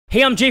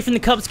Hey, I'm Jay from the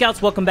Kubz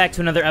Scouts. Welcome back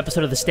to another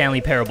episode of the Stanley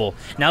Parable.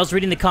 Now, I was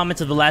reading the comments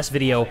of the last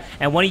video,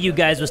 and one of you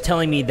guys was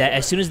telling me that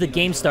as soon as the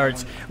game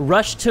starts,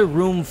 rush to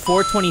room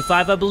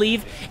 425, I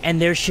believe, and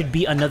there should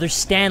be another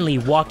Stanley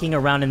walking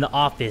around in the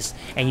office,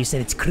 and you said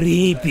it's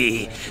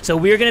creepy. So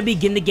we're going to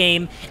begin the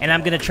game, and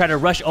I'm going to try to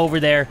rush over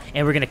there,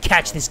 and we're going to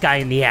catch this guy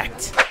in the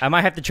act. I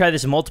might have to try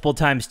this multiple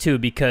times, too,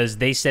 because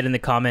they said in the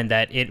comment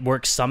that it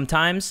works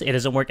sometimes. It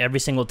doesn't work every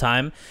single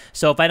time.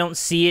 So if I don't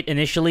see it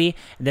initially,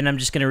 then I'm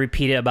just going to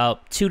repeat it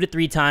about 2 to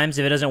 3 times.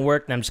 If it doesn't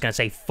work, then I'm just gonna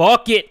say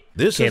fuck it.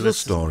 This is the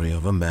story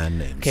of a man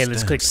named Okay,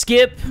 let's click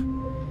skip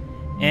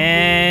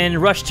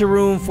and rush to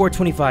room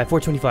 425.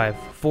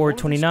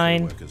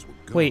 429.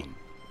 Wait,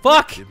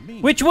 fuck!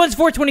 Which one's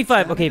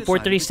 425? Okay,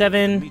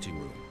 437.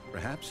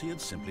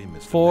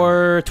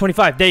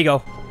 425. There you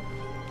go.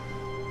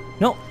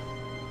 No,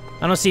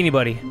 I don't see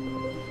anybody.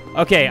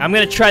 Okay, I'm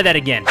gonna try that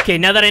again. Okay,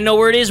 now that I know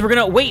where it is, we're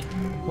gonna wait.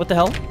 What the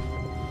hell?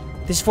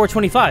 This is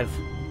 425.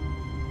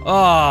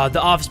 Oh,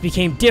 the office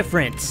became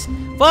different.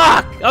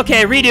 Fuck!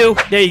 Okay, redo.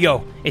 There you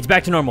go. It's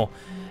back to normal.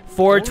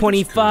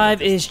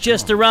 425 is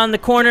just around the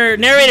corner.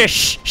 Narrator,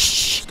 shh,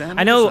 shh.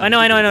 I know.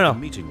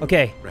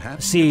 Okay,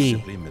 let's see.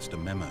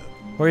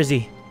 Where is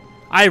he?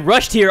 I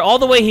rushed here, all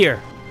the way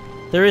here.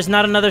 There is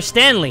not another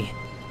Stanley.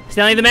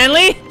 Stanley the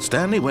Manly?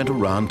 Stanley went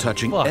around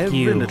touching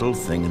every little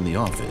thing in the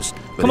office.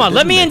 Come on,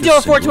 let me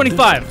endure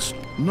 425.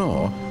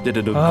 Nor did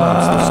it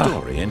advance the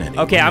story in any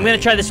Okay, way. I'm gonna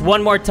try this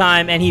one more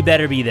time, and he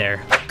better be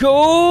there.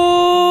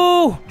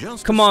 Go!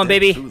 Come on,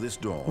 baby.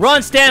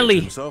 Run,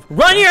 Stanley.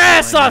 Run your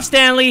ass off,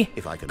 Stanley.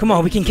 Come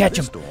on, we can catch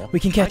him. We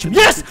can catch him.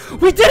 Yes!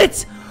 We did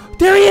it!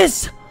 There he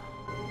is!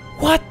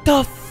 What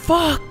the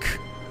fuck?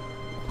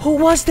 Who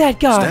was that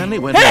guy? Stanley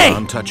went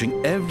around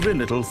touching every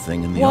little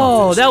thing in the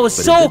office. Whoa, that was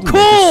so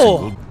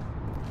cool!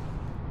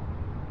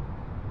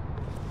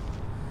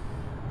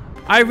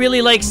 I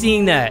really like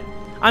seeing that.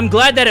 I'm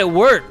glad that it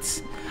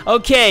worked.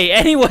 Okay,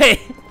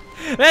 anyway.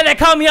 Man, that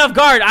caught me off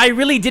guard. I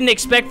really didn't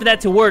expect for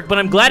that to work, but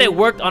I'm glad it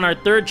worked on our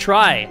third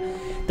try.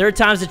 Third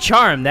time's a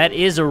charm. That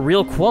is a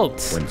real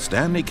quote. When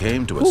Stanley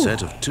came to a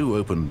set of 2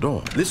 open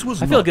doors, this was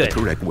not the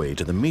correct way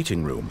to the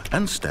meeting room,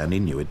 and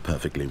Stanley knew it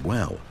perfectly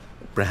well.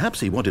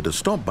 Perhaps he wanted to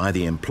stop by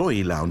the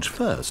employee lounge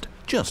first,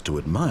 just to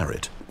admire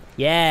it.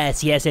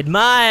 Yes, yes,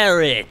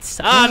 admire it.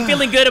 I'm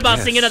feeling good about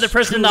seeing another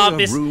person in the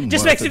office.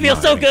 Just makes me feel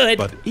so good.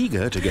 But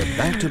eager to get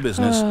back to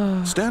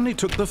business, Stanley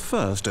took the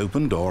first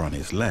open door on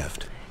his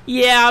left.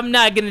 Yeah, I'm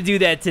not gonna do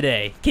that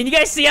today. Can you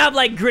guys see I'm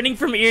like grinning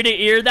from ear to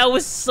ear? That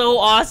was so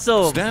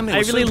awesome. Stanley I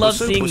really love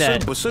seeing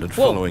that.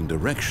 Following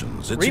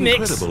directions. It's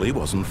incredible he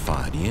wasn't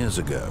fired years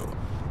ago.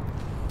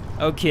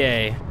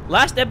 Okay,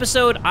 last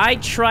episode I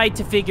tried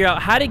to figure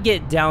out how to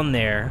get down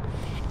there,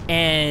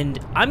 and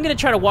I'm gonna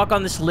try to walk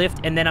on this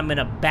lift, and then I'm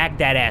gonna back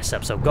that ass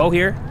up. So go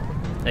here.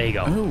 There you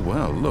go. Oh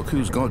well, look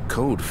who's got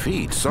cold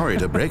feet. Sorry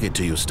to break it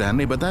to you,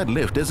 Stanley, but that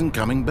lift isn't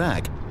coming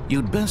back.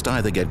 You'd best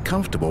either get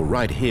comfortable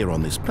right here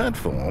on this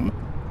platform,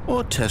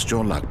 or test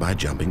your luck by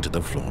jumping to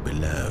the floor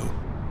below.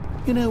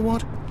 You know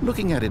what?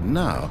 Looking at it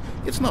now,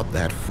 it's not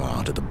that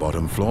far to the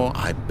bottom floor.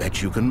 I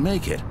bet you can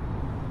make it.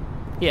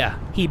 Yeah,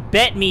 he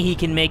bet me he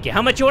can make it.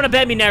 How much you want to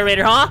bet me,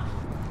 narrator, huh?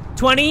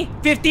 20?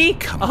 50?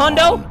 Come a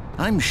hundo? on.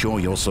 I'm sure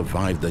you'll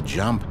survive the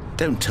jump.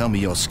 Don't tell me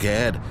you're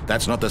scared.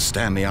 That's not the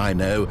Stanley I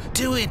know.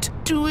 Do it!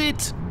 Do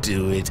it!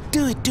 Do it!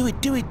 Do it! Do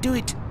it! Do it! Do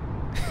it!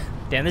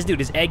 Damn, this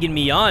dude is egging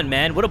me on,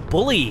 man. What a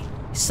bully.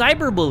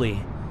 Cyber bully.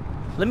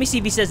 Let me see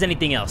if he says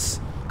anything else.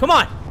 Come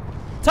on.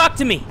 Talk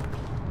to me.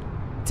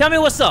 Tell me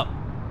what's up.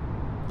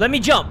 Let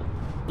me jump.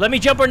 Let me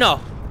jump or no?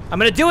 I'm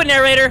gonna do it,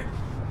 narrator.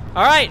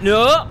 All right,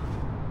 no.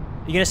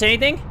 You gonna say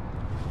anything?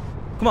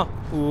 Come on.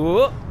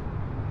 Ooh.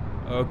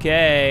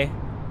 Okay.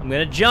 I'm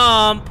gonna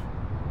jump.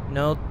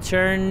 No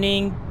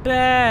turning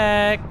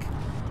back.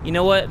 You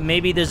know what?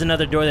 Maybe there's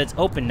another door that's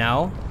open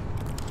now.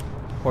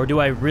 Or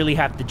do I really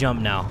have to jump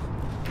now?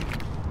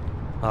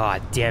 Aw,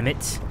 damn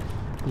it.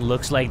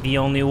 Looks like the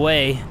only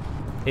way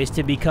is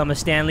to become a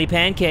Stanley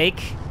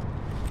pancake.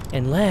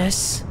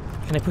 Unless...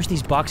 Can I push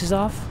these boxes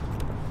off?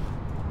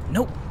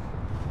 Nope.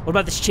 What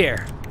about this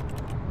chair?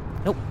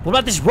 Nope. What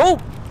about this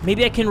rope?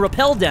 Maybe I can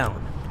rappel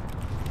down.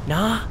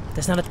 Nah,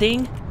 that's not a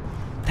thing.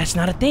 That's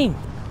not a thing.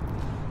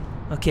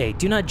 Okay,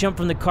 do not jump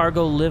from the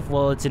cargo lift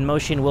while it's in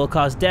motion will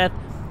cause death.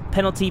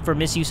 Penalty for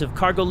misuse of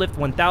cargo lift,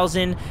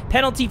 1,000.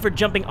 Penalty for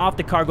jumping off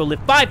the cargo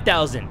lift,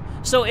 5,000.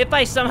 So if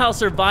I somehow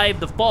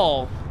survive the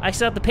fall, I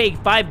still have to pay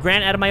 5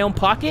 grand out of my own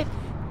pocket?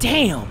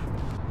 Damn.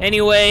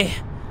 Anyway,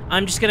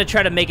 I'm just gonna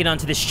try to make it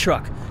onto this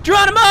truck.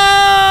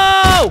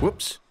 Geronimo!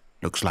 Whoops.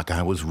 Looks like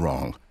I was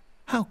wrong.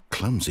 How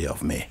clumsy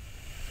of me.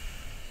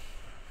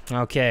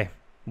 Okay,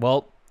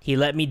 well, he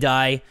let me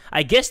die.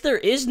 I guess there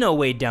is no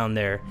way down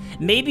there.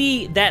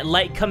 Maybe that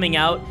light coming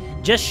out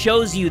just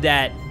shows you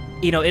that,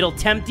 you know, it'll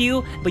tempt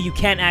you, but you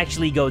can't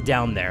actually go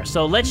down there.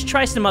 So let's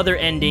try some other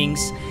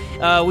endings.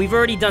 We've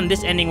already done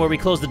this ending where we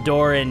close the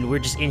door and we're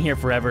just in here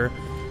forever.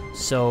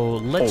 So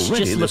let's just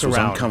look this was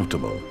around.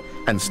 Uncomfortable,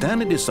 and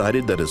Stanley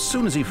decided that as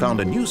soon as he found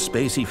a new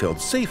space he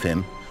felt safe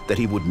in, that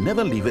he would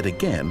never leave it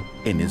again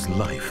in his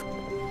life.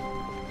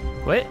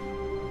 What?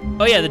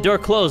 Oh yeah, the door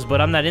closed,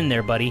 but I'm not in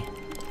there, buddy.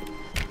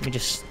 Let me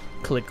just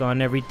click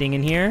on everything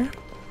in here.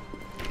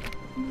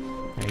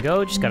 There you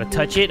go, just gotta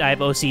touch it. I have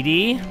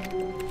OCD.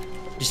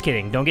 Just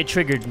kidding, don't get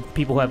triggered,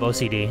 people who have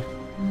OCD.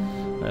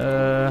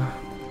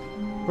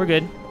 We're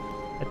good.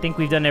 I think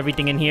we've done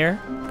everything in here.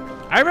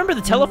 I remember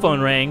the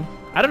telephone rang.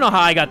 I don't know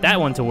how I got that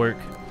one to work.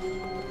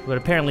 But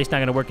apparently it's not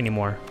gonna work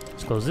anymore.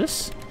 Let's close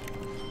this.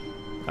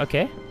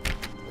 Okay.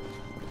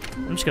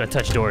 I'm just gonna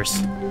touch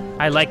doors.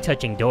 I like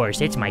touching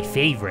doors. It's my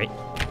favorite.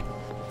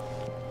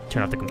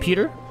 Turn off the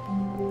computer.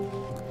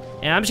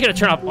 And I'm just gonna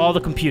turn off all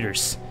the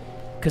computers.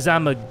 Because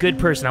I'm a good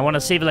person. I want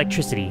to save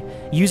electricity.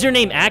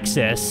 Username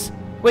access.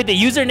 Wait, the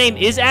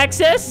username is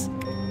access?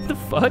 What the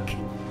fuck?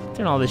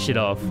 Turn all this shit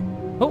off.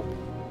 Oh.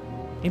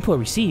 Input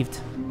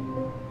received.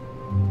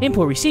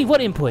 Input received?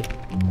 What input?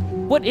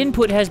 What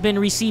input has been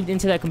received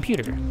into that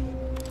computer?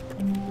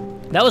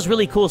 That was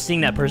really cool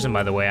seeing that person,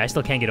 by the way. I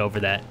still can't get over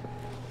that.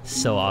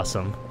 So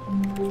awesome.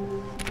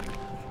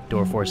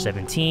 Door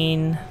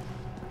 417.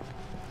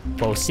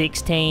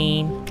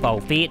 416.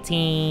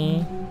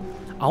 415.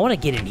 I want to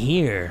get in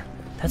here.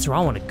 That's where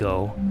I want to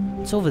go.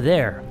 It's over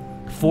there.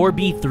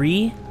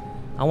 4B3?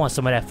 I want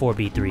some of that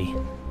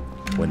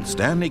 4B3. When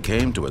Stanley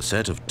came to a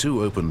set of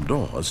 2 open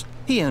doors,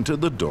 he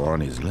entered the door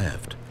on his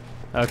left.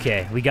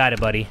 Okay, we got it,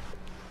 buddy.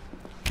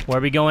 Where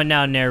are we going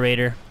now,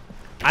 narrator?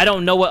 I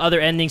don't know what other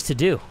endings to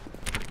do.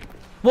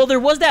 Well, there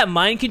was that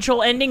mind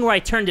control ending where I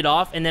turned it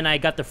off and then I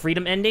got the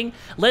freedom ending.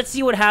 Let's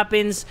see what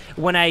happens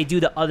when I do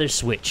the other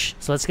switch.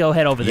 So let's go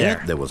ahead over there.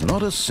 Yet there was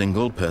not a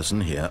single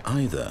person here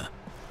either.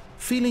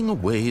 Feeling a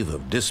wave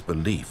of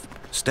disbelief,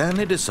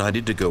 Stanley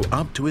decided to go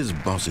up to his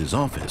boss's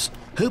office,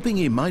 hoping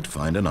he might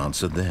find an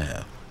answer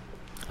there.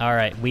 All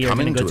right, we are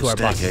going to go to our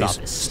boss's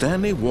office.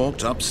 Stanley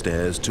walked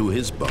upstairs to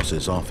his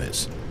boss's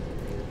office.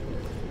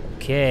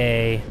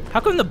 Okay. How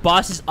come the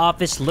boss's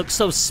office looks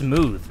so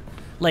smooth?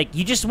 Like,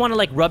 you just want to,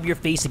 like, rub your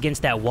face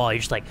against that wall. You're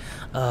just like,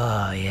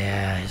 oh,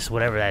 yeah, it's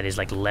whatever that is,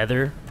 like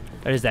leather?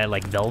 Or is that,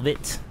 like,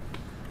 velvet?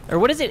 Or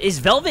what is it? Is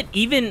velvet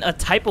even a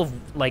type of,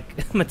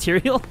 like,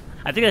 material?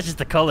 I think that's just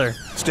the color.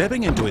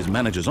 Stepping into his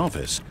manager's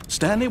office,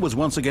 Stanley was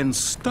once again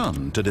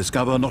stunned to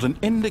discover not an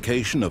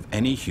indication of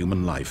any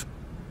human life.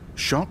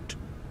 Shocked,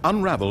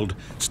 unraveled,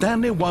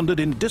 Stanley wondered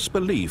in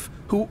disbelief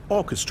who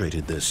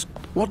orchestrated this.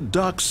 What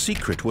dark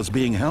secret was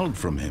being held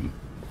from him?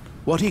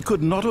 What he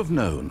could not have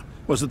known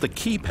was that the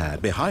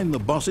keypad behind the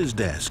boss's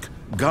desk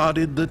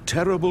guarded the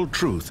terrible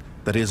truth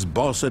that his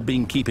boss had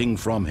been keeping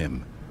from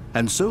him.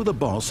 And so the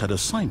boss had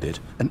assigned it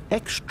an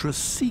extra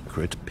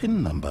secret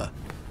PIN number,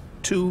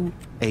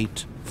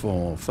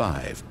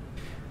 2845.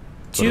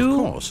 But of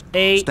course,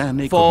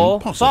 Stanley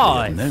couldn't possibly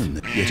have known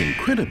that. Yet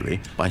incredibly,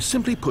 by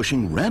simply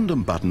pushing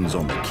random buttons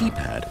on the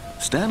keypad,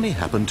 Stanley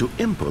happened to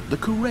input the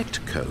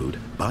correct code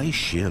by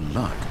sheer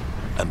luck.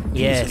 Amazing.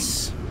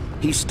 Yes.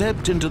 He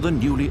stepped into the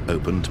newly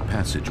opened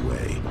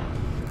passageway.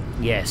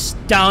 Yes,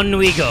 down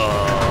we go.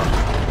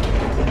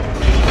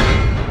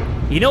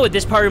 You know what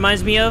this part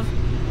reminds me of?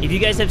 If you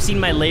guys have seen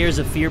my Layers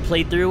of Fear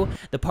playthrough,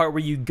 the part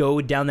where you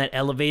go down that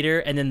elevator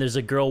and then there's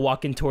a girl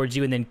walking towards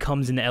you and then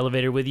comes in the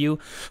elevator with you.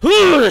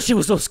 Ooh, that shit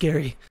was so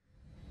scary.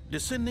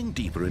 Descending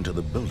deeper into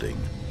the building,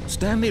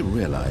 Stanley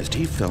realized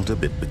he felt a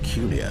bit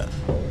peculiar.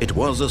 It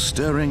was a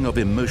stirring of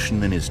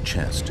emotion in his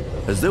chest,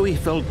 as though he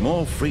felt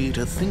more free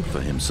to think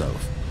for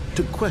himself,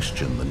 to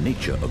question the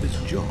nature of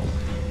his job.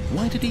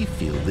 Why did he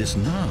feel this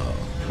now,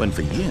 when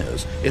for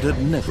years it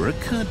had never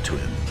occurred to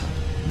him?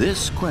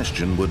 This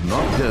question would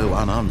not go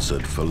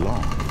unanswered for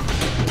long.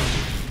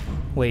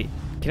 Wait,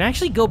 can I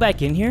actually go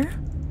back in here?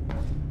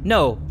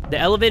 No, the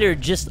elevator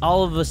just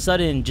all of a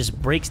sudden just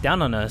breaks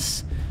down on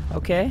us.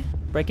 Okay,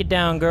 break it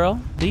down,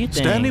 girl. Do you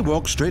think? Stanley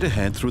walked straight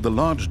ahead through the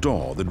large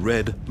door that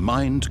read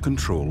Mind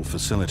Control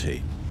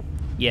Facility.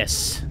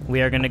 Yes,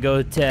 we are gonna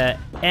go to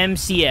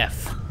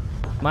MCF,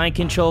 Mind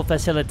Control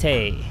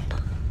Facility.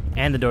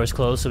 And the door's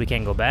closed, so we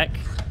can't go back.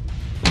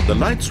 The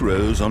lights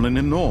rose on an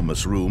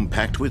enormous room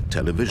packed with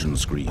television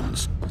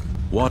screens.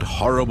 What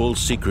horrible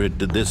secret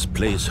did this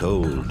place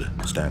hold?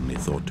 Stanley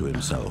thought to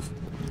himself.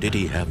 Did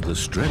he have the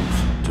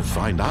strength to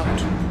find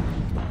out?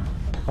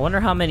 I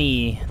wonder how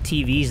many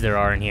TVs there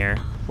are in here.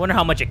 I wonder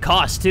how much it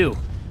costs, too.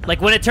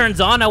 Like, when it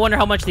turns on, I wonder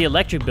how much the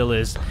electric bill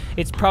is.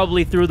 It's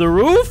probably through the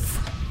roof?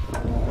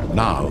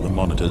 Now the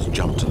monitors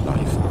jumped to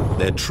life,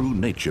 their true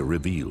nature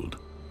revealed.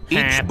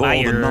 Each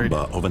bore the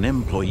number of an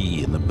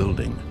employee in the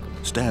building,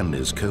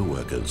 Stanley's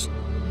co-workers.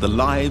 The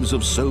lives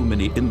of so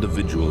many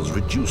individuals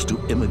reduced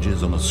to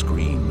images on a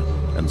screen,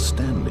 and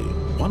Stanley,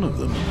 one of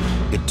them,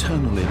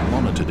 eternally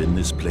monitored in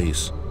this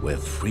place where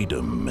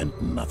freedom meant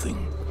nothing.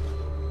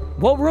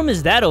 What room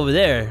is that over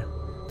there?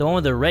 The one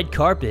with the red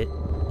carpet.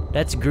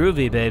 That's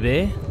groovy,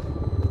 baby.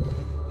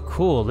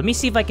 Cool. Let me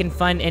see if I can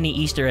find any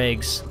Easter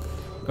eggs.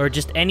 Or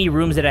just any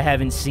rooms that I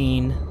haven't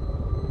seen.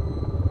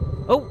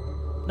 Oh,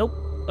 nope.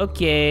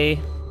 Okay.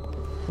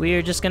 We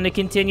are just gonna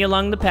continue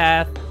along the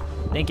path.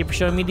 Thank you for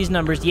showing me these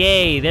numbers.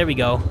 Yay, there we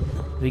go.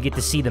 We get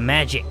to see the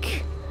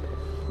magic.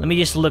 Let me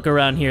just look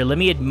around here. Let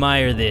me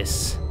admire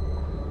this.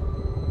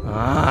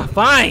 Ah,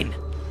 fine.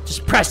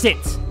 Just press it.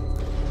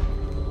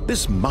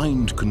 This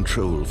mind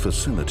control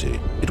facility,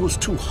 it was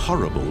too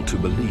horrible to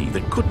believe.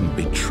 It couldn't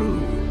be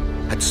true.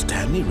 Had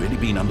Stanley really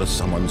been under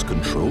someone's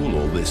control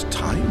all this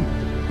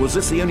time? Was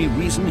this the only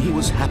reason he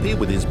was happy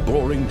with his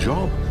boring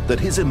job? That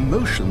his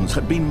emotions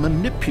had been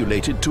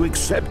manipulated to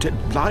accept it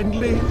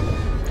blindly?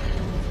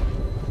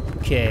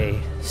 Okay,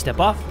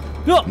 step off.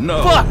 Oh,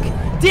 No. fuck!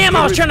 Damn,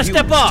 I was He trying to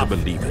step refused off. to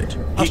believe it.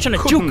 I was He trying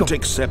to juke him. couldn't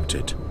accept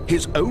it.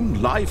 His own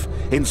life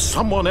in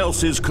someone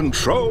else's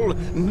control?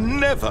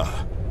 Never.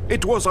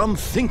 It was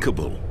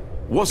unthinkable,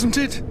 wasn't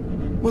it?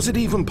 Was it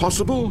even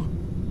possible?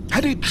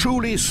 Had he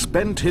truly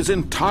spent his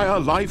entire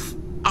life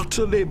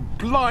utterly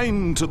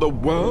blind to the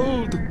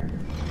world?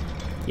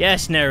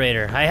 Yes,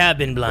 narrator, I have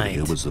been blind.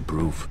 Here was the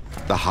proof.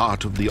 The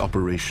heart of the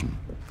operation.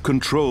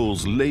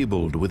 Controls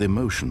labeled with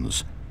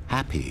emotions.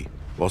 Happy,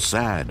 or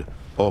sad,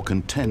 or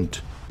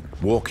content.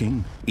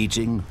 Walking,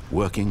 eating,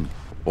 working.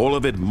 All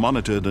of it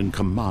monitored and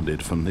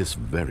commanded from this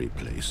very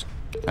place.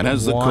 And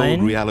as the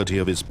cold reality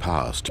of his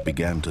past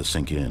began to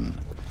sink in,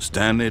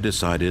 Stanley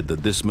decided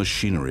that this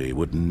machinery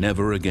would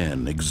never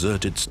again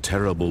exert its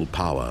terrible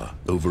power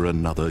over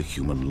another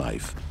human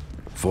life.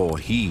 For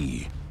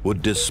he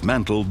would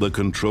dismantle the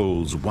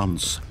controls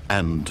once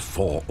and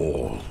for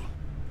all.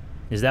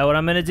 Is that what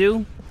I'm gonna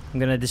do? I'm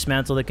gonna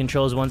dismantle the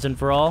controls once and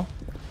for all?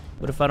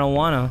 What if I don't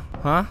wanna,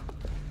 huh?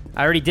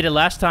 I already did it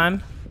last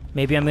time.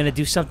 Maybe I'm gonna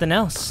do something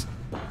else.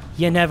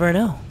 You never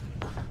know.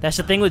 That's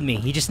the thing with me,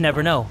 you just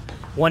never know.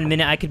 1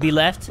 minute I could be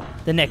left,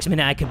 the next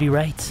minute I could be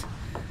right.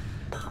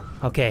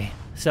 Okay,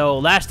 so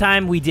last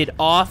time we did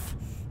off,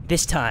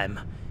 this time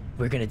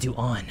we're gonna do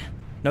on.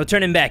 No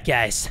turning back,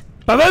 guys.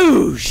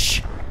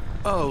 Baboosh!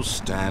 Oh,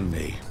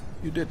 Stanley,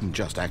 you didn't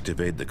just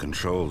activate the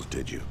controls,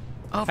 did you?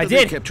 After I they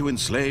did. kept you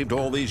enslaved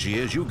all these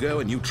years, you go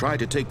and you try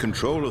to take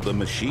control of the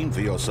machine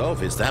for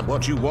yourself. Is that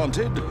what you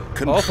wanted?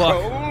 Control?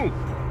 fuck.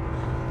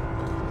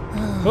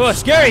 Oh,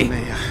 scary!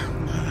 Stanley,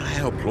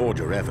 I applaud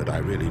your effort, I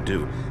really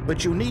do.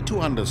 But you need to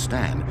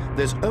understand,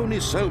 there's only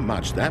so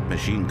much that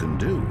machine can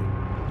do.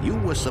 You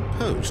were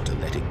supposed to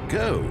let it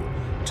go,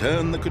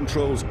 turn the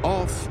controls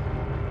off,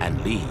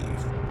 and leave.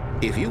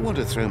 If you want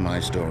to throw my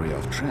story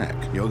off track,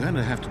 you're going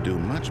to have to do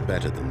much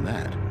better than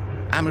that.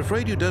 I'm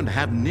afraid you don't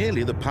have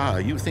nearly the power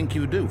you think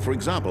you do. For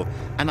example,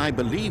 and I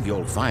believe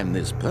you'll find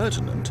this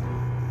pertinent,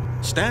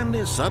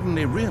 Stanley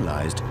suddenly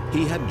realized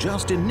he had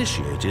just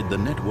initiated the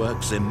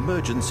network's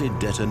emergency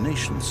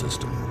detonation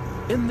system.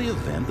 In the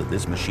event that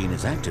this machine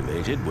is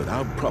activated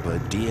without proper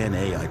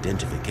DNA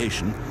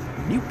identification,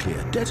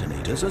 nuclear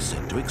detonators are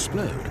set to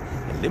explode,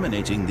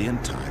 eliminating the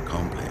entire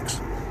complex.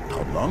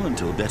 How long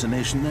until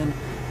detonation then?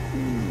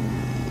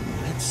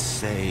 Let's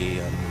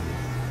say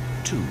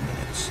 2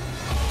 minutes.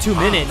 2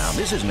 minutes? Now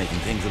this is making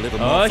things a little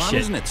more fun,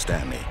 shit. isn't it,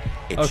 Stanley?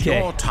 It's Okay.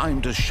 your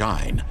time to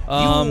shine.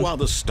 You are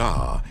the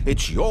star.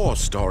 It's your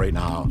story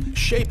now.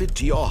 Shape it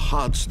to your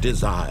heart's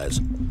desires.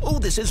 Oh,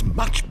 this is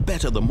much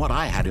better than what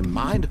I had in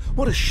mind.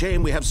 What a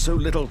shame we have so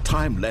little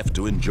time left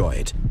to enjoy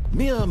it.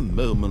 Mere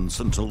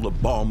moments until the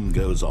bomb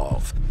goes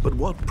off. But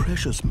what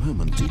precious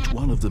moments each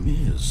one of them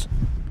is.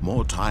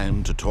 More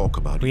time to talk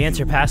about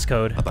Re-enter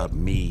passcode. about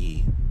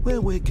me,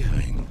 where we're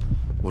going,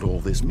 what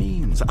all this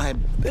means. I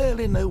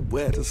barely know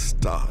where to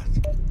start.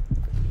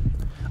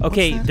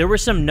 Okay, that? there were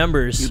some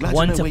numbers, You'd like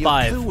 1 to know to where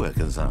 5. your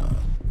co-workers are.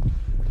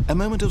 A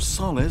moment of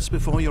solace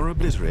before you're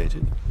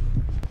obliterated.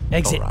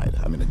 Exit. All right,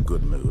 I'm in a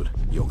good mood.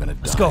 You're gonna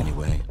die go.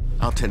 anyway.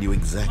 I'll tell you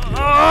exactly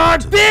what Ah,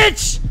 happened to them.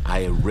 bitch! I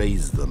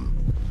erased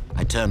them.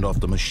 I turned off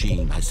the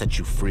machine. I set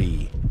you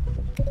free.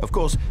 Of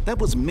course, that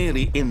was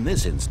merely in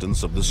this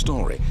instance of the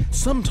story.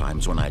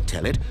 Sometimes when I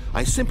tell it,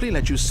 I simply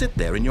let you sit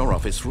there in your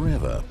office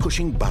forever,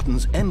 pushing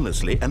buttons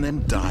endlessly and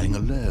then dying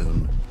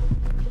alone.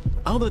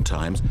 Other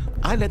times,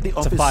 I let the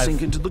office 5.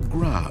 sink into the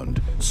ground,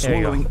 There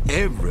you go. swallowing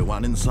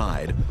everyone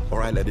inside,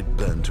 or I let it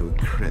burn to a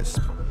crisp.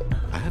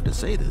 I have to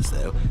say this,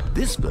 though,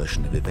 this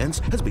version of events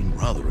has been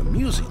rather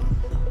amusing.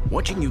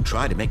 Watching you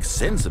try to make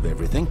sense of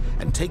everything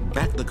and take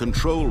back the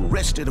control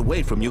wrested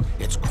away from you,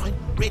 it's quite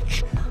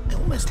rich. I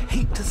almost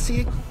hate to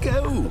see it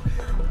go.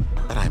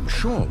 But I'm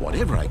sure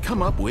whatever I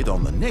come up with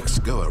on the next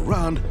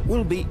go-around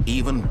will be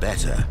even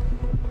better.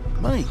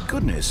 My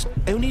goodness,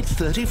 only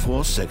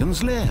 34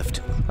 seconds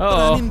left. But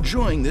Uh-oh. I'm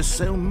enjoying this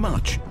so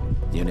much.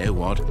 You know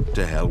what?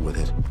 To hell with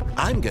it.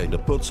 I'm going to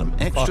put some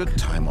extra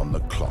time on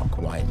the clock.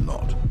 Why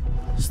not?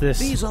 What's this?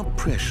 These are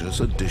precious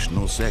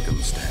additional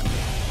seconds, Stanley.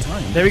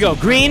 Time There we go.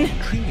 to Green.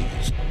 grow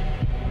trees.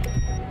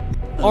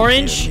 Oh,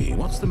 Orange. dear me,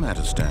 what's the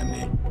matter,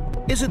 Stanley?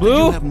 Is it that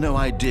Blue. you have no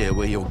idea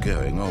where you're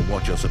going or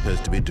what you're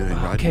supposed to be doing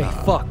right Okay, now?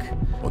 fuck.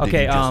 Or did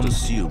Okay, you just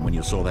assume when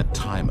you saw that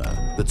timer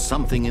that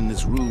something in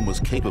this room was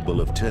capable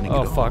of turning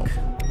Oh, it fuck. off?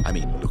 I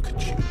mean, look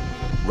at you.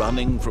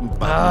 Running from button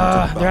to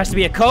button. there has to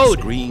be a code.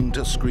 Screen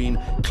to screen,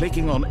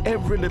 clicking on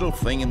every little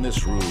thing in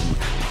this room.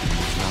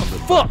 These numbered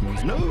Fuck.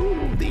 buttons.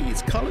 No,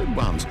 these colored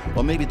ones.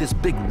 Or maybe this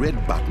big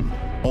red button.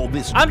 Or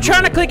this I'm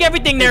trying to door. click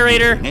everything,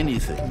 narrator.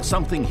 Anything.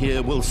 Something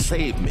here will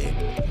save me.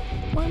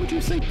 Why would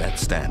you think that,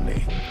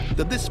 Stanley?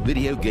 That this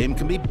video game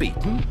can be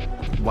beaten?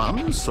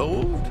 Won?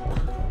 Solved?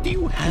 Do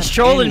you have He's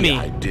trolling any me.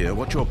 idea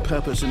what your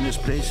purpose in this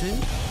place is?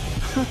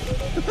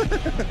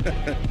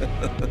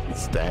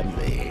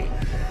 Stanley,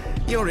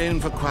 you're in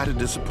for quite a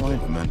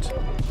disappointment.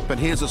 But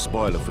here's a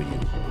spoiler for you.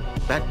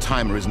 That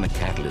timer isn't a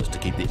catalyst to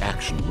keep the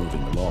action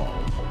moving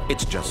along.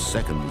 It's just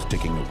seconds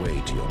ticking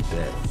away to your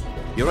death.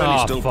 You're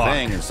only still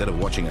playing instead of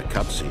watching a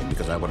cutscene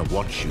because I want to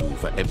watch you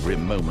for every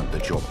moment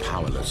that you're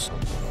powerless.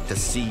 To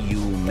see you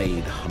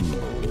made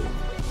humble.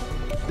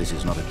 This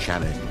is not a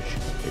challenge.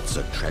 It's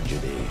a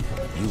tragedy.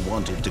 You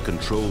wanted to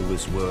control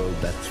this world,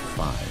 that's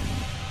fine.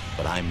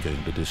 But I'm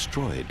going to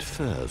destroy it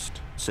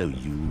first, so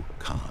you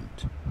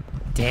can't.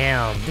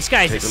 Damn, this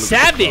guy's a Take a look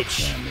at the clock,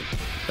 savage. Stanley.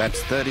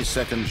 That's 30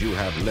 seconds you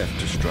have left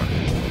to struggle.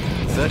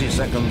 30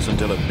 seconds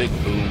until a big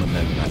boom and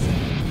then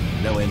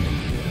nothing. No ending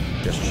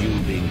here, just you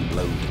being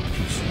blown to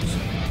pieces.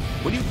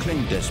 Will you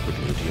cling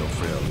desperately to your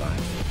frail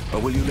life, or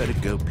will you let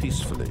it go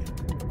peacefully?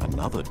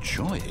 Another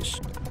choice.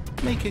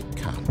 Make it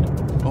count,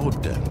 or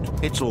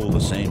don't. It's all the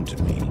same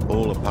to me,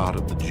 all a part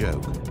of the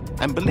joke.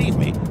 And believe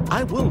me,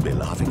 I will be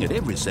laughing at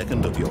every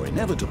second of your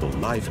inevitable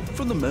life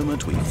from the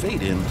moment we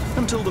fade in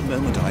until the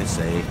moment I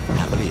say,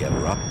 happily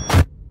ever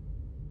after.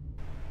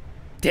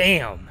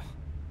 Damn.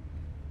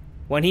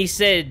 When he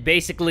said,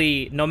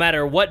 basically, no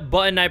matter what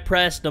button I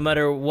press, no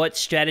matter what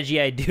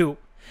strategy I do,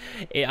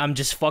 I'm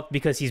just fucked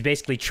because he's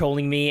basically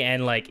trolling me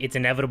and, like, it's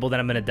inevitable that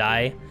I'm gonna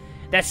die.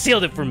 That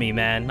sealed it for me,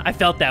 man. I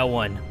felt that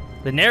one.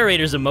 The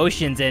narrator's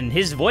emotions and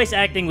his voice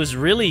acting was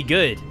really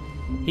good.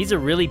 He's a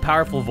really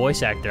powerful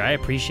voice actor. I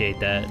appreciate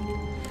that.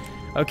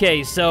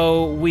 Okay,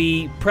 so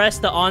we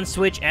pressed the on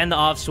switch and the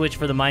off switch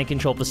for the mind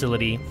control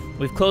facility.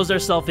 We've closed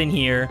ourselves in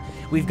here.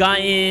 We've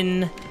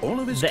gotten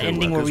the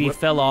ending where we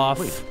fell off.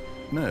 Wait,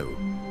 no.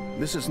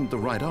 This isn't the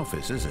right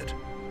office, is it?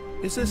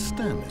 Is this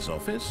Stanley's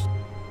office?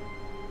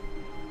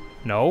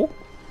 No.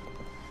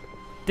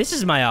 This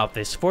is my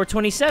office,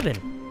 427.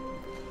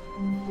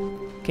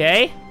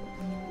 Okay.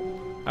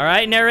 All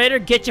right, narrator,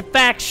 get your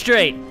facts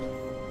straight.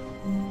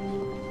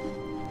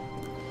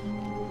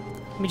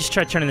 Let me just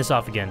try turning this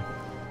off again.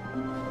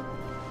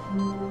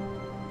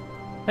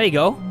 There you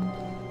go.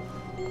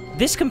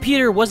 This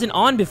computer wasn't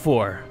on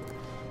before.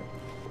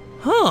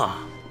 Huh.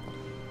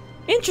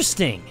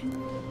 Interesting.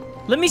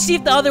 Let me see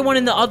if the other one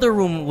in the other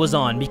room was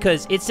on,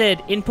 because it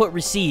said input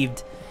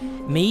received.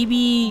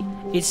 Maybe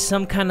it's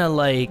some kind of,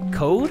 like,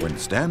 code? When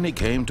Stanley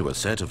came to a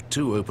set of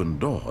 2 open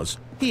doors,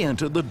 he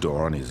entered the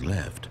door on his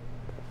left.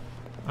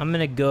 I'm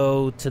gonna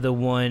go to the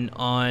one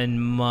on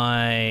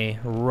my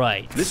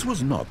right. This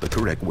was not the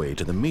correct way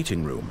to the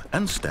meeting room,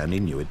 and Stanley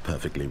knew it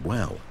perfectly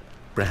well.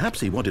 Perhaps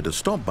he wanted to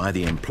stop by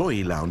the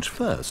employee lounge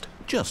first,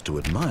 just to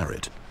admire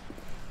it.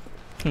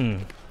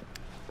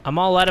 I'm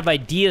all out of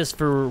ideas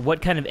for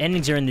what kind of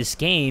endings are in this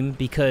game,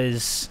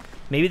 because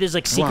maybe there's,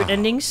 like, secret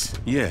endings?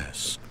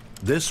 Yes.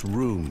 This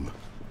room.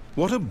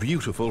 What a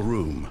beautiful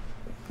room.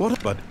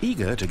 But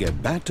eager to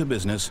get back to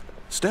business,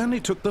 Stanley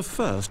took the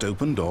first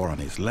open door on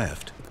his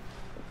left.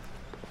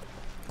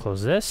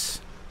 Close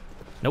this.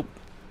 Nope.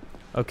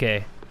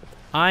 Okay.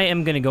 I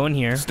am gonna go in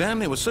here.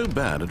 Stanley was so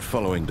bad at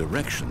following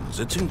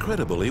directions, it's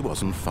incredible he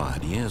wasn't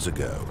fired years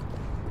ago.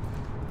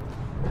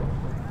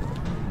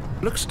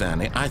 Look,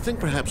 Stanley, I think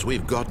perhaps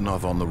we've gotten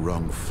off on the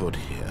wrong foot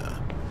here.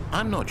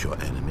 I'm not your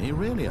enemy,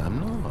 really, I'm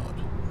not.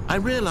 I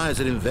realize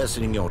that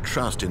investing your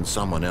trust in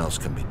someone else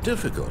can be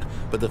difficult,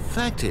 but the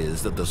fact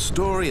is that the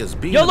story has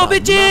been YOLO about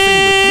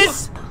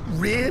bitches! nothing but...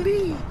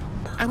 Really?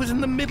 I was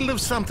in the middle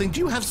of something. Do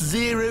you have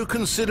zero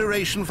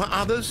consideration for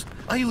others?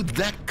 Are you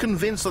that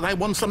convinced that I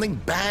want something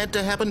bad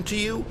to happen to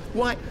you?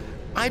 Why,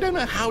 I don't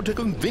know how to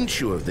convince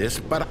you of this,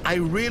 but I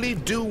really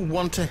do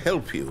want to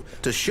help you,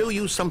 to show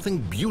you something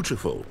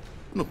beautiful.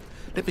 Look,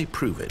 let me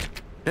prove it.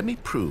 Let me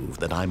prove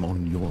that I'm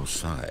on your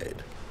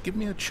side. Give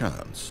me a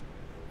chance.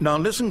 Now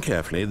listen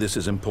carefully, this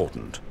is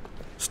important.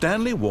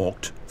 Stanley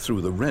walked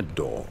through the red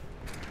door.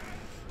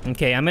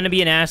 Okay, I'm gonna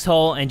be an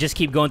asshole and just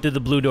keep going through the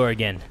blue door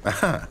again.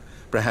 Aha,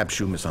 perhaps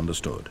you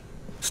misunderstood.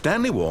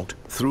 Stanley walked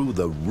through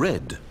the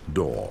red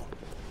door.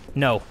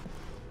 No.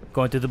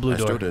 Going through the blue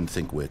door. I still don't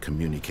think we're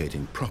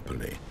communicating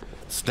properly.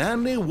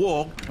 Stanley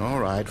walked... All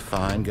right,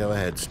 fine, go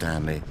ahead,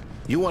 Stanley.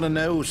 You want to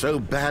know so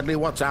badly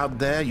what's out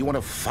there? You want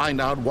to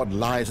find out what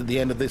lies at the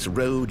end of this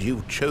road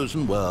you've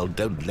chosen? Well,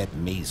 don't let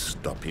me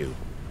stop you.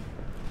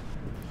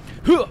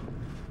 Huh.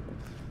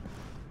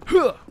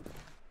 Huh.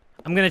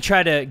 I'm gonna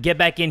try to get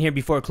back in here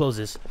before it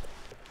closes.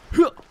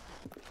 Huh.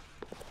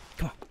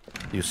 Come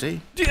on. You see?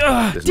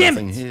 There's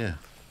nothing here.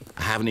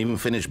 I haven't even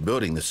finished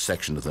building this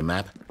section of the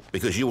map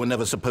because you were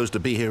never supposed to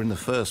be here in the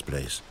first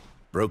place.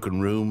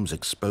 Broken rooms,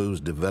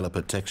 exposed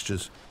developer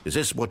textures. Is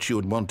this what you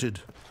had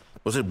wanted?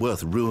 Was it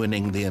worth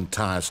ruining the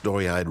entire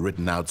story I had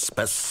written out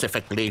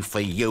specifically for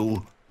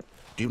you?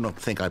 Do you not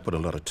think I put a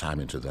lot of time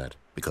into that?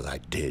 Because I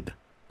did.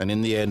 And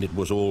in the end, it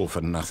was all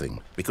for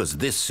nothing, because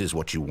this is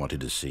what you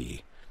wanted to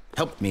see.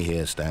 Help me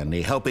here,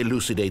 Stanley. Help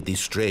elucidate these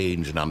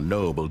strange and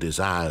unknowable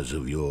desires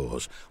of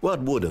yours.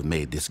 What would have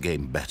made this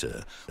game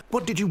better?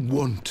 What did you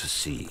want to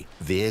see?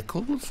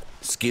 Vehicles?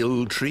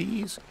 Skill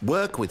trees?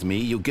 Work with me.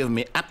 You've given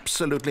me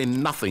absolutely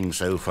nothing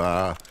so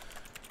far.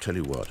 Tell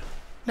you what,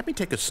 let me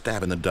take a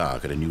stab in the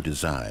dark at a new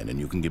design and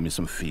you can give me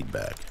some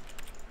feedback.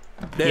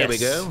 There we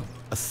go.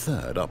 A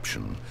third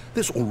option.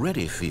 This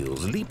already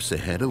feels leaps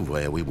ahead of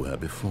where we were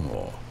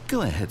before.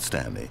 Go ahead,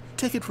 Stanley.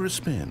 Take it for a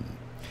spin.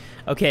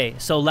 Okay,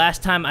 so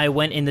last time I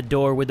went in the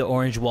door with the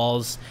orange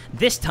walls.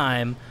 This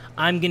time,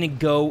 I'm gonna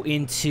go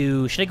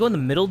into... Should I go in the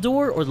middle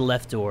door or the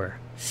left door?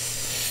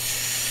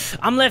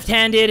 I'm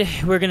left-handed.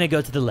 We're gonna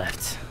go to the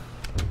left.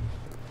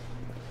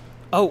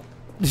 Oh.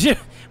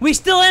 We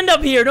still end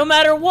up here no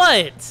matter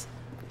what.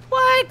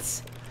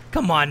 What?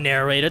 Come on,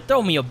 narrator.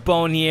 Throw me a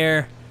bone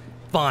here.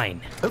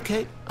 Fine.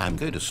 Okay, I'm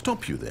going to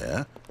stop you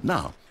there.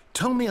 Now,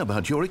 tell me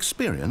about your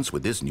experience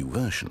with this new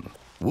version.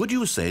 Would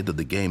you say that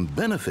the game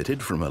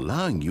benefited from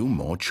allowing you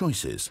more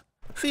choices?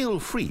 Feel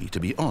free to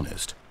be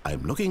honest.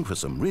 I'm looking for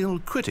some real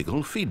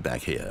critical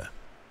feedback here.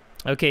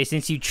 Okay,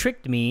 since you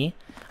tricked me,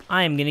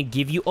 I am gonna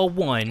give you a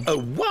 1. A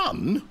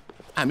 1?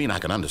 I mean, I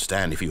can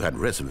understand if you had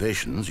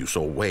reservations, you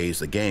saw ways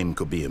the game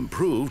could be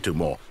improved to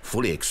more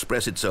fully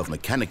express itself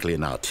mechanically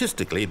and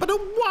artistically, but a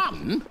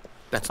 1?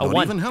 That's not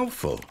even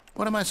helpful.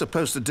 What am I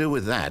supposed to do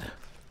with that?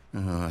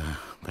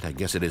 But I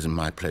guess it isn't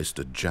my place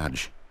to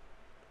judge.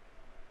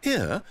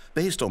 Here,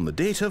 based on the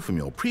data from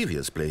your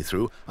previous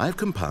playthrough, I've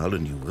compiled a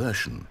new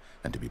version.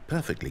 And to be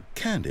perfectly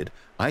candid,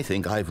 I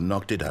think I've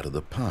knocked it out of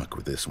the park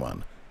with this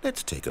one.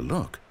 Let's take a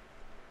look.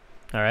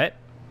 Alright.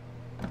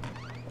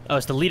 Oh,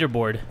 it's the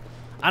leaderboard.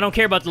 I don't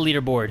care about the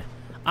leaderboard.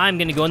 I'm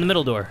gonna go in the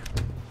middle door.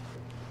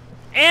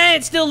 And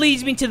it still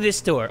leads me to this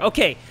door.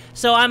 Okay,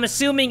 so I'm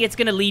assuming it's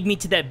gonna lead me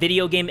to that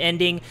video game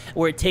ending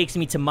where it takes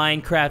me to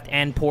Minecraft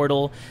and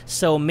Portal.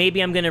 So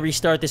maybe I'm gonna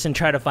restart this and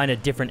try to find a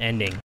different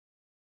ending.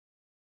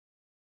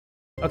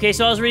 Okay,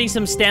 so I was reading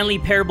some Stanley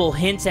Parable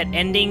hints at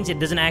endings. It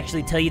doesn't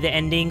actually tell you the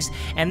endings.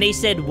 And they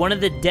said one of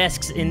the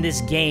desks in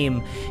this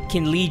game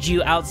can lead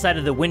you outside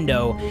of the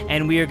window,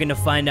 and we are gonna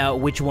find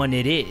out which one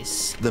it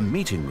is. The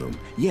meeting room.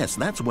 Yes,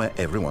 that's where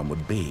everyone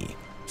would be.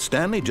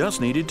 Stanley just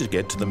needed to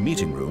get to the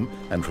meeting room,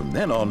 and from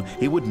then on,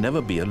 he would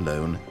never be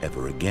alone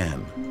ever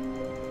again.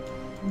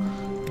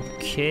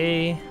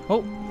 Okay.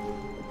 Oh.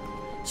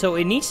 So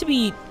it needs to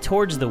be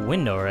towards the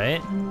window,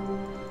 right?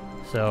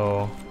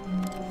 So...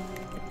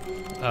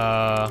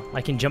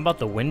 I can jump out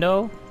the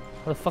window?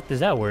 How the fuck does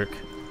that work?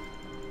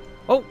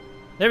 Oh,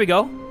 there we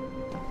go.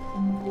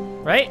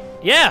 Right?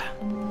 Yeah!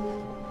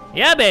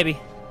 Yeah, baby!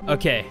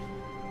 Okay.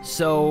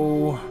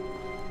 So...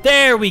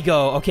 There we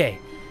go! Okay.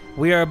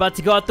 We are about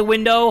to go out the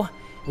window.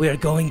 We are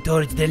going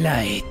towards the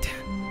light.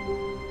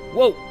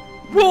 Whoa!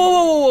 Whoa, whoa,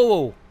 whoa, whoa,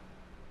 whoa!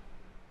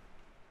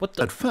 What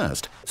the... At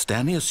first,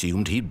 Stanley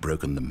assumed he'd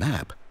broken the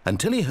map,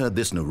 until he heard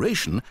this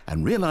narration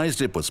and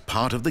realized it was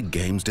part of the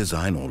game's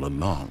design all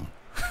along.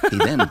 He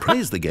then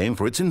praised the game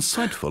for its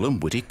insightful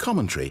and witty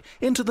commentary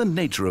into the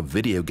nature of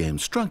video game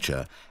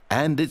structure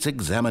and its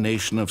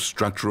examination of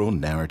structural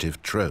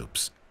narrative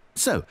tropes.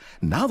 So,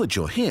 now that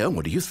you're here,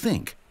 what do you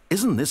think?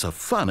 Isn't this a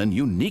fun and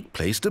unique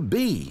place to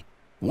be?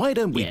 Why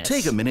don't we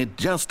take a minute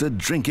just to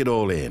drink it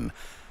all in?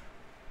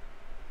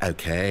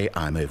 Okay,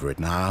 I'm over it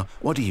now.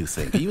 What do you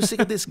think? Are you sick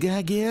of this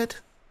gag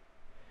yet?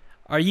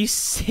 Are you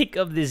sick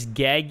of this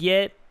gag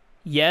yet?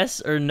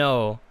 Yes or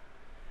no?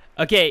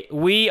 Okay,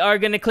 we are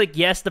gonna click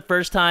yes the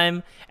first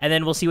time, and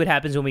then we'll see what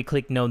happens when we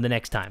click no the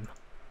next time.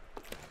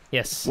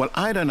 Yes. Well,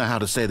 I don't know how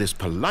to say this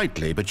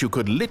politely, but you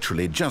could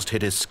literally just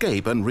hit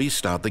escape and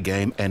restart the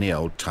game any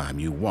old time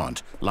you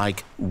want.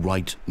 Like,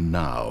 right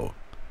now.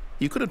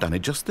 You could have done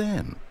it just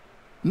then.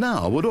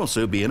 Now would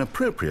also be an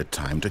appropriate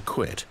time to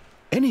quit.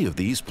 Any of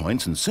these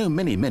points and so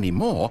many, many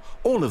more,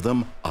 all of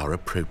them are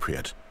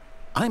appropriate.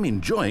 I'm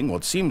enjoying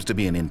what seems to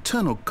be an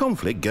internal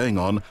conflict going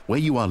on where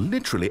you are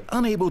literally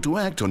unable to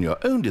act on your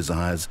own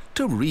desires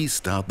to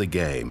restart the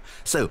game.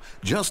 So,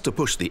 just to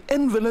push the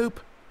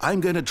envelope,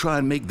 I'm going to try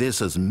and make this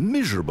as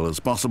miserable as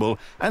possible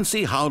and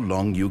see how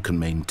long you can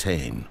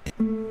maintain.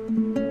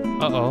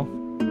 Uh-oh.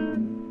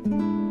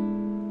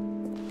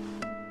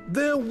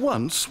 There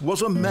once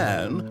was a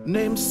man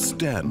named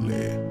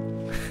Stanley,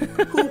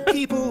 who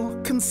people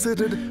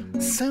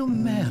considered so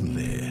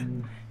manly.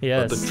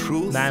 Yes, but the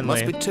truth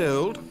must be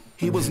told.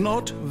 He was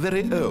not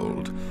very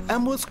old,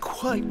 and was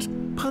quite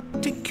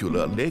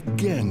particularly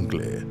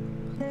gangly.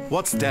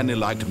 What Stanley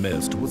liked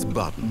most was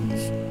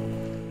buttons.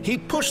 He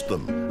pushed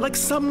them like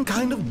some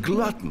kind of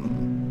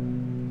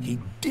glutton. He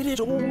did it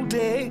all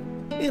day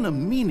in a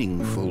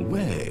meaningful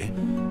way,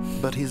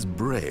 but his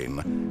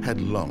brain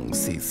had long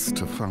ceased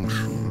to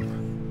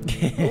function.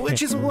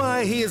 Which is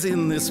why he is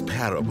in this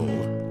parable,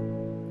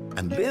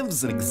 and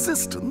lives an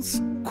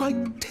existence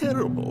quite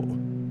terrible.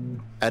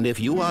 And if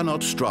you are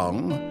not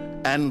strong,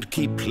 and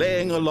keep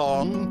playing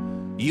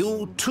along,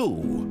 you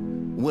too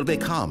will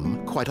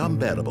become quite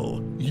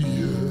unbearable. Yeah.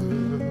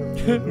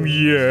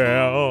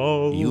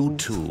 Yeah. You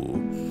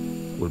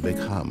too will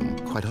become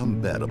quite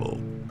unbearable.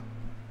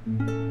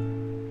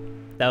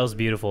 That was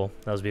beautiful.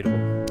 That was beautiful.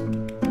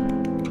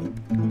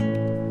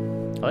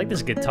 I like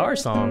this guitar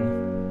song.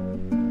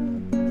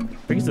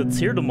 Brings a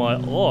tear to my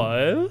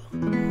eye.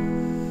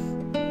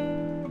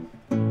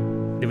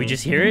 Did we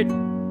just hear it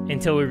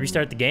until we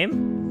restart the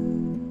game?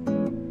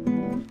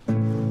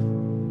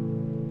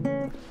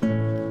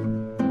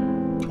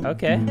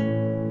 Okay.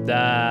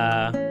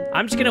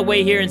 I'm just gonna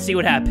wait here and see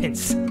what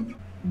happens.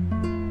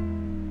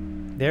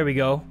 There we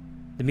go.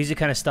 The music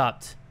kind of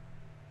stopped.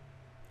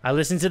 I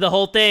listened to the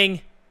whole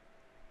thing.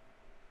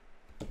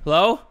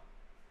 Hello?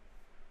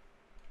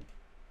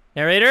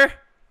 Narrator?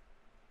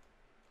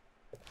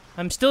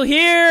 I'm still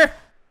here!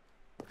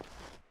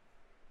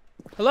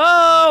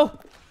 Hello?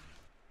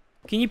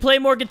 Can you play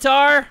more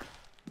guitar?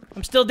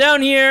 I'm still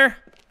down here.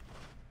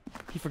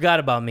 He forgot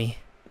about me.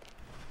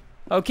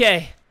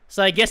 Okay,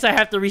 so I guess I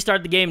have to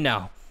restart the game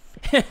now.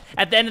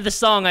 At the end of the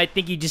song, I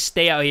think you just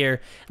stay out here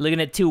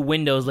looking at two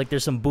windows like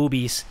there's some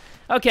boobies.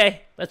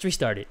 Okay, let's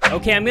restart it.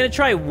 Okay, I'm gonna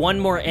try one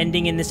more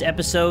ending in this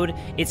episode.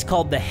 It's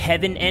called the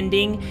Heaven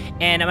ending,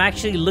 and I'm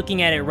actually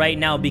looking at it right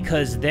now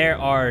because there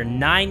are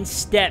 9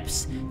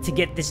 steps to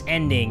get this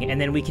ending, and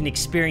then we can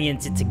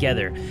experience it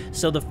together.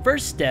 So the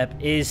first step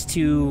is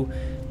to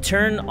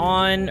turn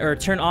on or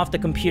turn off the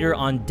computer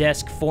on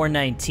desk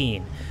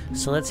 419.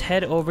 So let's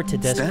head over to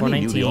desk 419. Stanley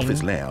knew the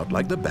office layout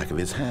like the back of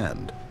his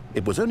hand.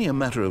 It was only a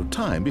matter of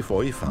time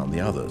before he found the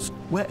others,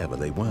 wherever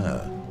they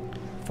were.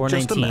 419.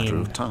 Just a matter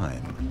of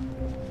time.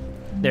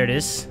 There it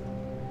is.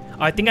 Oh,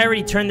 I think I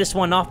already turned this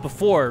one off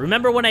before.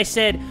 Remember when I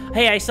said,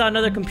 hey, I saw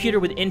another computer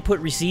with input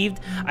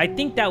received? I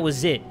think that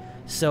was it.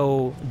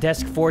 So,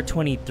 desk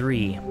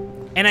 423.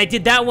 And I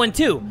did that one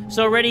too.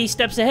 So already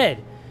steps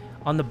ahead.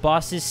 On the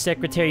boss's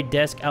secretary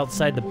desk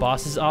outside the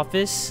boss's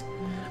office.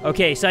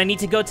 Okay, so I need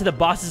to go to the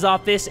boss's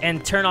office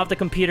and turn off the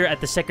computer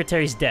at the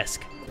secretary's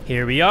desk.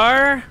 Here we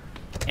are.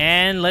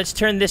 And let's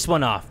turn this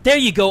one off. There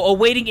you go,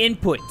 awaiting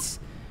inputs.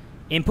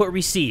 Input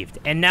received.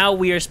 And now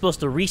we are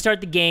supposed to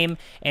restart the game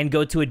and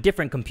go to a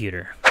different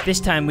computer. This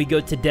time we go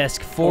to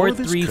desk 434. All of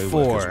his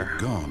coworkers were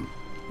gone.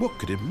 What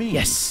could it mean?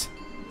 Yes.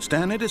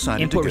 Stanley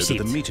decided Input to go received.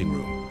 to the meeting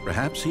room.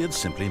 Perhaps he had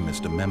simply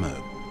missed a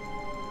memo.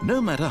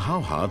 No matter how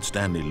hard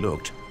Stanley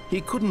looked,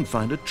 he couldn't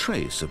find a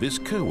trace of his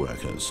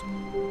coworkers.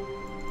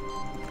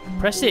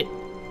 Press it.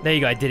 There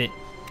you go, I did it.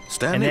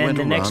 Stanley and then went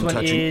the next around one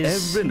touching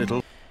is every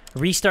little...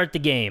 restart the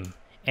game.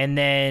 And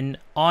then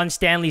on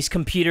Stanley's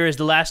computer is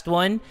the last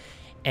one.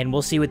 And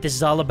we'll see what this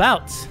is all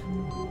about.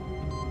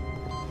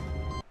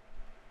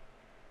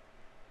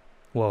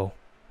 Whoa.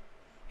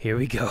 Here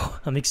we go.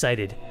 I'm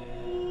excited.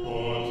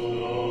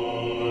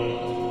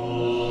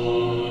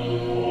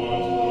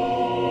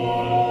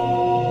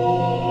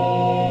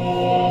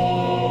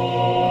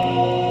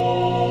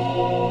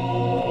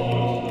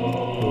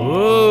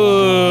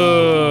 Ooh,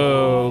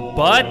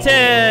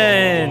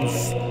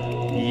 buttons.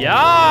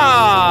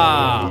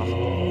 Yeah.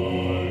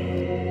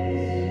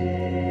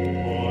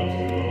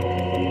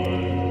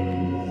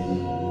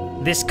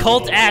 This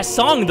cult-ass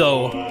song,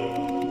 though.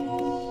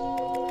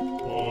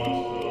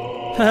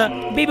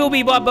 Beep boop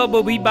beep bop bop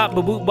beep bop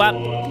boop bop.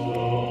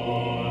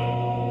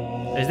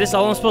 Is this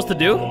all I'm supposed to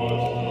do?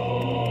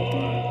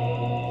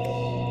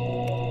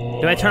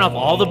 Do I turn off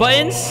all the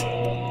buttons?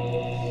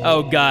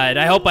 Oh god,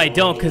 I hope I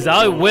don't, because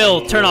I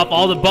will turn off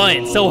all the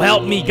buttons. So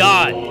help me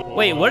God.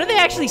 Wait, what are they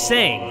actually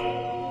saying?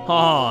 Hold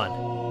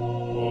on.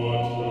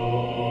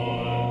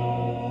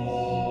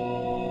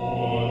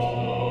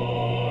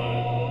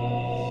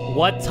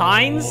 What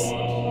times?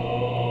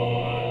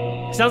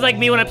 Sounds like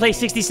me when I play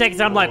 60 seconds.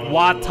 I'm like,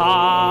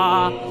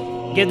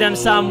 water. Give them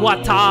some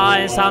water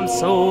and some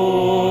soup.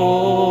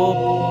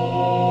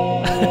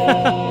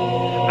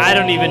 I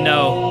don't even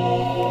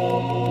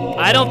know.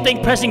 I don't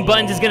think pressing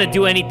buttons is gonna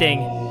do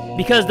anything,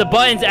 because the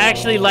buttons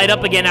actually light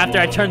up again after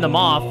I turn them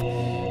off.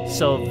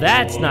 So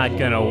that's not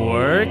gonna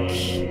work.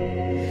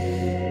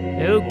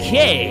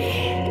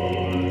 Okay.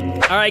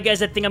 Alright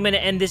guys, I think I'm going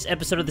to end this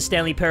episode of the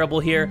Stanley Parable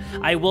here.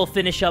 I will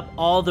finish up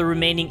all the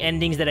remaining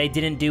endings that I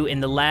didn't do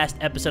in the last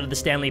episode of the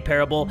Stanley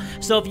Parable.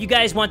 So if you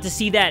guys want to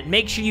see that,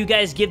 make sure you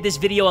guys give this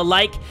video a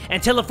like,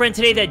 and tell a friend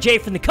today that Jay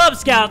from the Kubz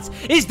Scouts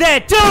is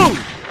there too!